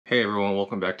Hey everyone,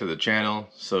 welcome back to the channel.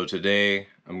 So today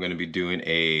I'm going to be doing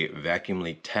a vacuum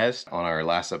leak test. On our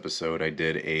last episode I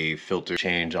did a filter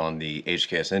change on the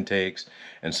HKS intakes,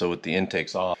 and so with the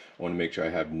intakes off I want to make sure I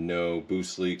have no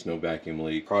boost leaks, no vacuum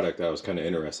leak. Product that I was kind of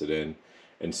interested in,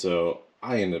 and so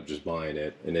I ended up just buying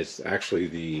it, and it's actually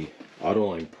the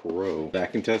Autoline Pro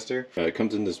vacuum tester. It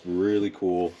comes in this really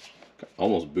cool,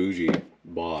 almost bougie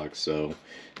box. So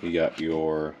you got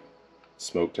your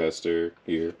smoke tester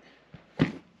here,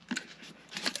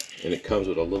 and it comes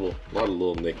with a lot of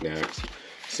little knickknacks.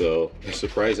 So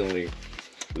surprisingly,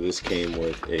 this came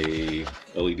with a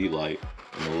LED light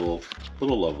and a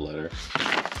little love letter,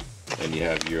 and you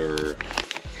have your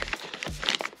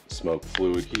smoke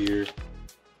fluid here,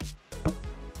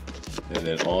 and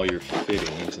then all your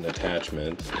fittings and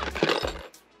attachments.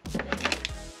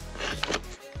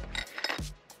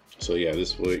 So yeah,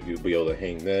 this way you'll be able to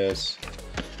hang this.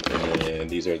 And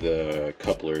these are the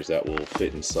couplers that will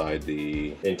fit inside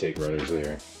the intake runners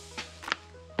there.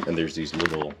 And there's these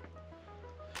little,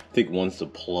 I think one's the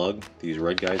plug, these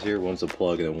red guys here, one's the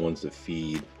plug and then one's the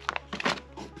feed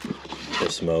for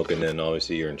smoke, and then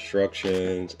obviously your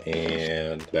instructions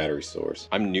and battery source.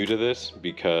 I'm new to this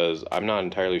because I'm not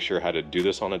entirely sure how to do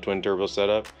this on a twin turbo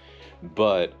setup,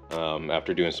 but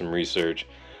after doing some research,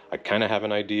 I kind of have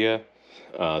an idea.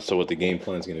 So what the game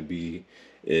plan is going to be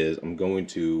is I'm going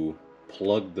to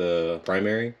plug the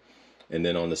primary, and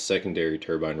then on the secondary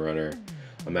turbine runner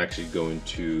I'm actually going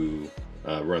to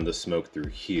run the smoke through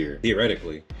here.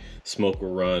 Theoretically, smoke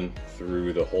will run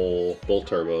through the whole, both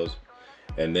turbos,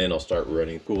 and then I'll start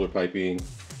running cooler piping,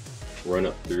 run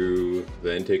up through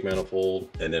the intake manifold,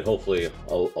 and then hopefully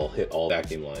I'll hit all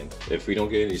vacuum lines. If we don't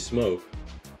get any smoke,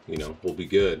 you know, we'll be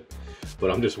good. But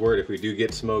I'm just worried if we do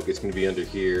get smoke, it's gonna be under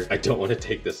here. I don't wanna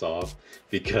take this off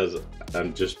because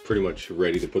I'm just pretty much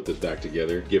ready to put this back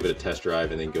together, give it a test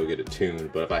drive, and then go get it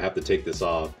tuned. But if I have to take this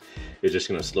off, it's just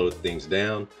gonna slow things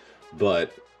down.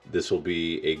 But this will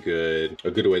be a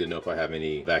good way to know if I have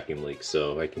any vacuum leaks,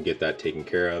 so I can get that taken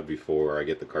care of before I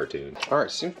get the car tuned. All right,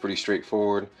 seems pretty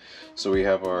straightforward. So we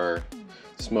have our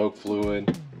smoke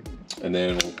fluid, and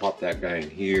then we'll pop that guy in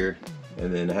here.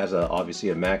 And then it has obviously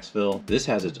a max fill. This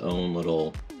has its own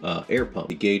little air pump.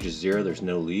 The gauge is 0, there's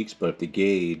no leaks, but if the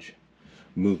gauge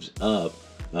moves up,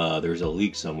 there's a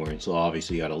leak somewhere, and so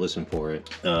obviously you gotta listen for it.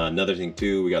 Another thing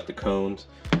too, we got the cones.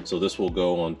 So this will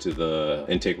go onto the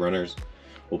intake runners.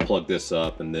 We'll plug this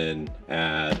up and then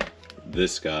add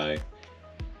this guy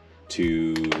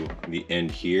to the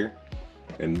end here.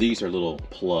 And these are little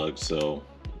plugs, so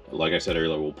like I said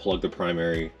earlier, we'll plug the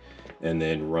primary and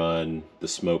then run the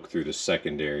smoke through the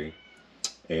secondary.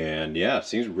 And yeah, it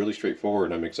seems really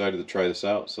straightforward. I'm excited to try this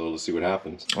out, so let's see what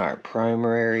happens. All right,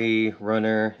 primary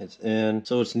runner is in.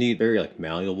 So it's neat, very like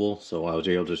malleable, so I was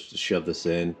able just to shove this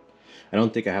in. I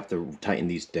don't think I have to tighten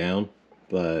these down,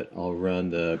 but I'll run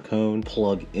the cone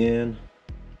plug in.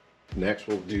 Next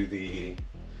we'll do the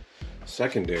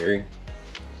secondary.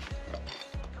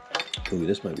 Ooh,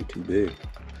 this might be too big.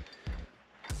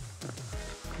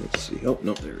 Let's see. Oh,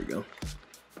 no, there we go.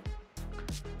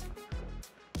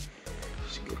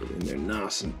 Just get it in there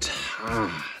nice and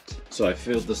tight. So I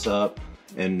filled this up,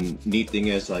 and neat thing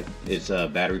is, like, it's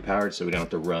battery powered, so we don't have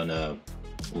to run a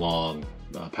long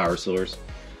power source.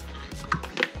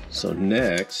 So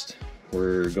next,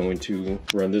 we're going to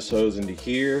run this hose into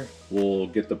here. We'll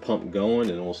get the pump going,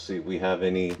 and we'll see if we have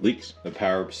any leaks. The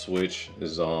power switch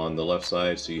is on the left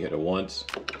side, so you hit it once,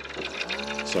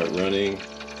 start running,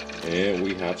 and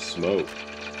we have smoke.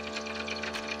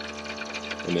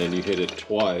 And then you hit it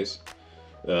twice.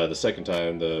 The second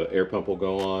time the air pump will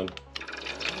go on.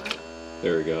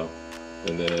 There we go.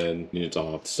 And then it's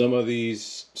off. Some of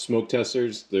these smoke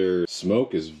testers, their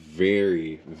smoke is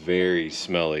very, very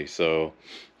smelly. So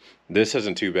this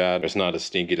isn't too bad. It's not as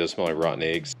stinky. It doesn't smell like rotten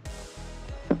eggs.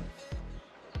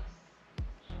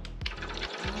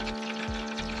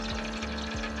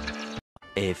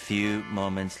 A few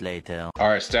moments later. All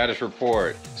right, status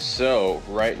report. So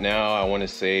right now I want to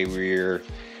say we're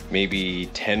maybe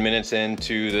 10 minutes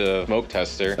into the smoke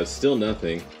tester. That's still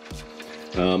nothing.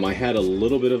 I had a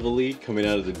little bit of a leak coming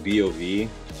out of the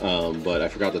BOV, but I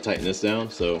forgot to tighten this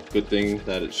down, so good thing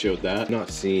that it showed that.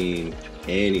 Not seeing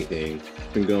anything.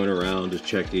 Been going around just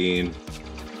checking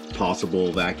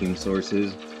possible vacuum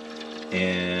sources,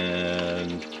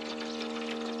 and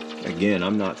again,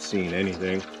 I'm not seeing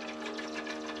anything.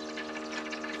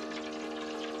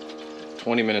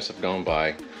 20 minutes have gone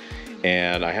by,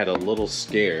 and I had a little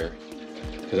scare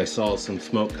because I saw some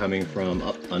smoke coming from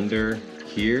up under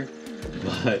here,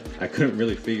 but I couldn't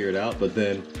really figure it out. But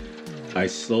then I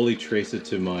slowly traced it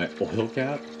to my oil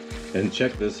cap, and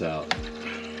check this out.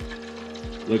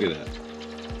 Look at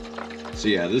that. So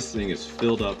yeah, this thing is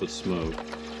filled up with smoke.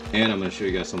 And I'm gonna show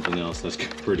you guys something else that's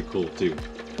pretty cool too.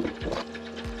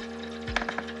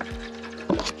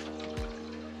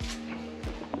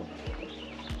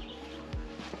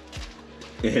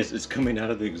 It's coming out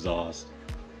of the exhaust.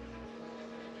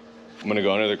 I'm gonna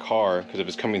go under the car, because if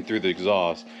it's coming through the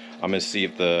exhaust, I'm gonna see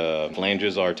if the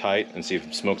flanges are tight and see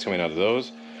if smoke's coming out of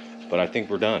those. But I think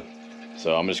we're done.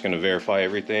 So I'm just gonna verify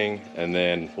everything and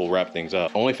then we'll wrap things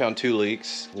up. Only found 2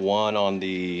 leaks. One on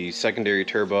the secondary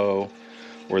turbo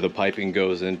where the piping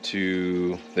goes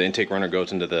into, the intake runner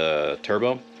goes into the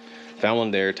turbo. Found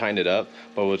one there, tightened it up.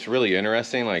 But what's really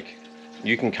interesting, like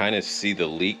you can kind of see the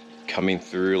leak coming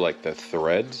through like the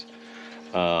threads.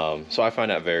 So I find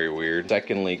that very weird.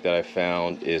 Second leak that I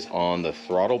found is on the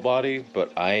throttle body,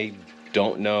 but I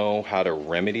don't know how to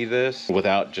remedy this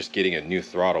without just getting a new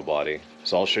throttle body.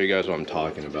 So I'll show you guys what I'm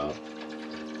talking about.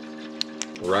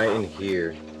 Right in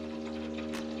here.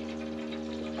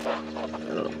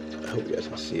 I hope you guys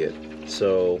can see it.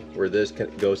 So where this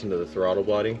goes into the throttle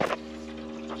body,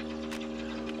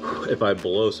 if I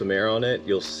blow some air on it,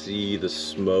 you'll see the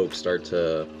smoke start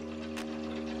to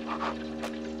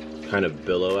kind of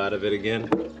billow out of it again.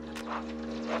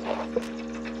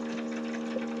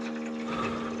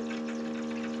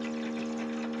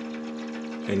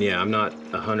 And yeah, I'm not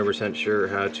 100% sure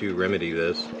how to remedy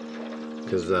this,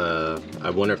 because I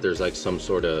wonder if there's like some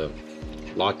sort of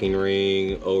locking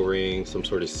ring, O-ring, some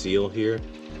sort of seal here.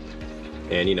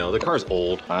 And you know, the car's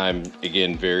old. I'm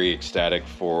again very ecstatic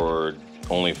for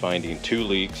only finding 2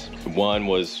 leaks. One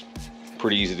was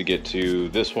pretty easy to get to.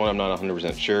 This one I'm not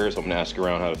 100% sure, so I'm gonna ask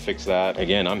around how to fix that.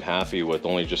 Again, I'm happy with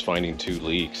only just finding 2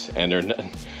 leaks, and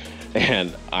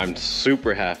and I'm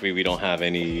super happy we don't have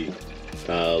any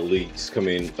leaks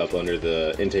coming up under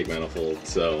the intake manifold.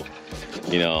 So,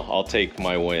 you know, I'll take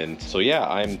my win. So yeah,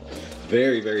 I'm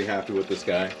very, very happy with this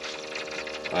guy.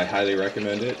 I highly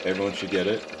recommend it. Everyone should get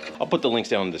it. I'll put the links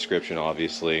down in the description,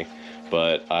 obviously.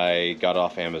 But I got it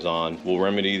off Amazon. We'll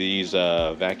remedy these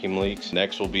vacuum leaks.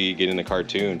 Next will be getting the car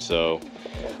tuned. So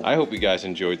I hope you guys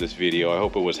enjoyed this video. I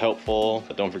hope it was helpful.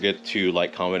 Don't forget to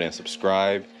like, comment, and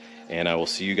subscribe. And I will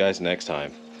see you guys next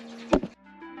time.